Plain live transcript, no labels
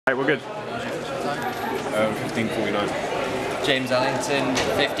Right, we're good. 15:49. James Ellington,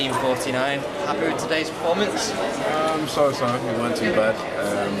 15:49. Happy with today's performance? So it weren't too bad.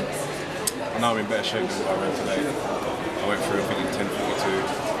 I know I'm in better shape than what I ran today. I went through, I think, in 10:42.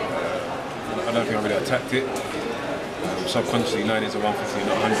 I don't think I really attacked it. Subconsciously knowing it's a 150 and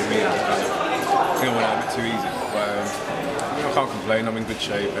not 100 metres, I think I went out a bit too easy. But I can't complain, I'm in good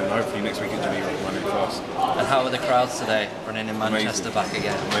shape, and hopefully next week in Geneva I can run in fast. And how were the crowds today, running in Manchester? Amazing. Back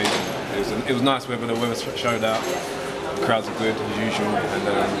again? Amazing. It was nice weather, the weather showed out. The crowds are good as usual, and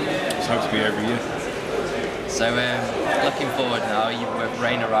it's hoped to be every year. So looking forward now, you're with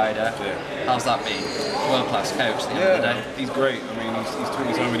Rainer Rider. Yeah. How's that been? World-class coach at the end of the day. He's great. I mean, he's taught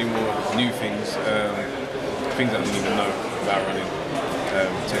me so many more new things, things that I didn't even know about running,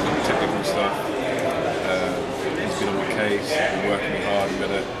 technical stuff. He's been on my case, been working me hard. We've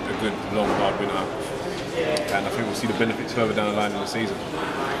had a good, long, hard winter, and I think we'll see the benefits further down the line in the season.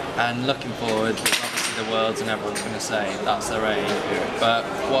 And looking forward, obviously the Worlds, and everyone's going to say that's their aim. Yeah. But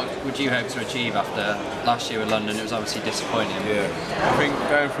what would you hope to achieve after last year with London? It was obviously disappointing. Yeah, I think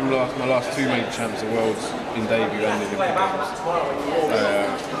going from my last two major champs, the Worlds in debut and the Olympic Games,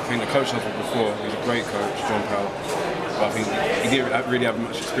 I think the coach I was with before, he's a great coach, John Powell, but I think he didn't really have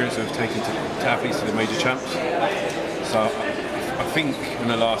much experience of taking athletes to the major champs. So I think in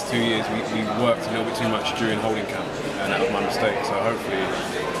the last 2 years we worked a little bit too much during holding camp, and that was my mistake. So hopefully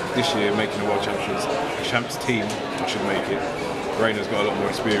this year, making the World Champs team, I should make it. Rainer's got a lot more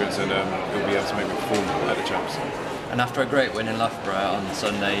experience, and he'll be able to make me perform at the champs. And after a great win in Loughborough on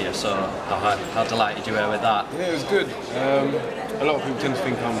Sunday, you saw how delighted you were with that. Yeah, it was good. A lot of people tend to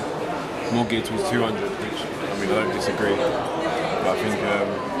think I'm more geared towards 200, which I mean I don't disagree. But I think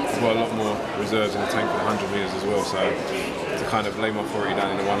I've got a lot more reserves in the tank for the 100 metres as well. So to kind of lay my authority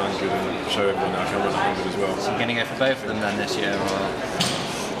down in the 100 and show everyone that I can run 100 as well. So you're going to go for both of them then this year, or?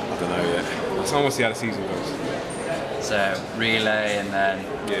 I don't know yet. So I want to see how the season goes. So relay and then...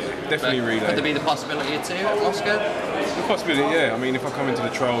 Yeah, definitely relay. Could there be the possibility of two at Moscow? The possibility, yeah. I mean, if I come into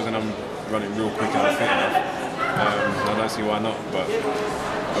the trials and I'm running real quick and I'm fit enough, I don't see why not. But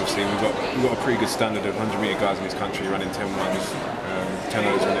obviously we've got a pretty good standard of 100 metre guys in this country running 10-1s,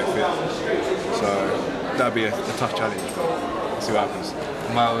 10-0s when they're fit. So that'd be a tough challenge, but we'll see what happens.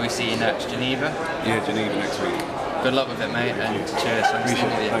 And where will we see you next? Geneva? Yeah, Geneva next week. Good luck with it, mate, and cheers.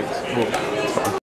 Appreciate it. Thanks. Cool.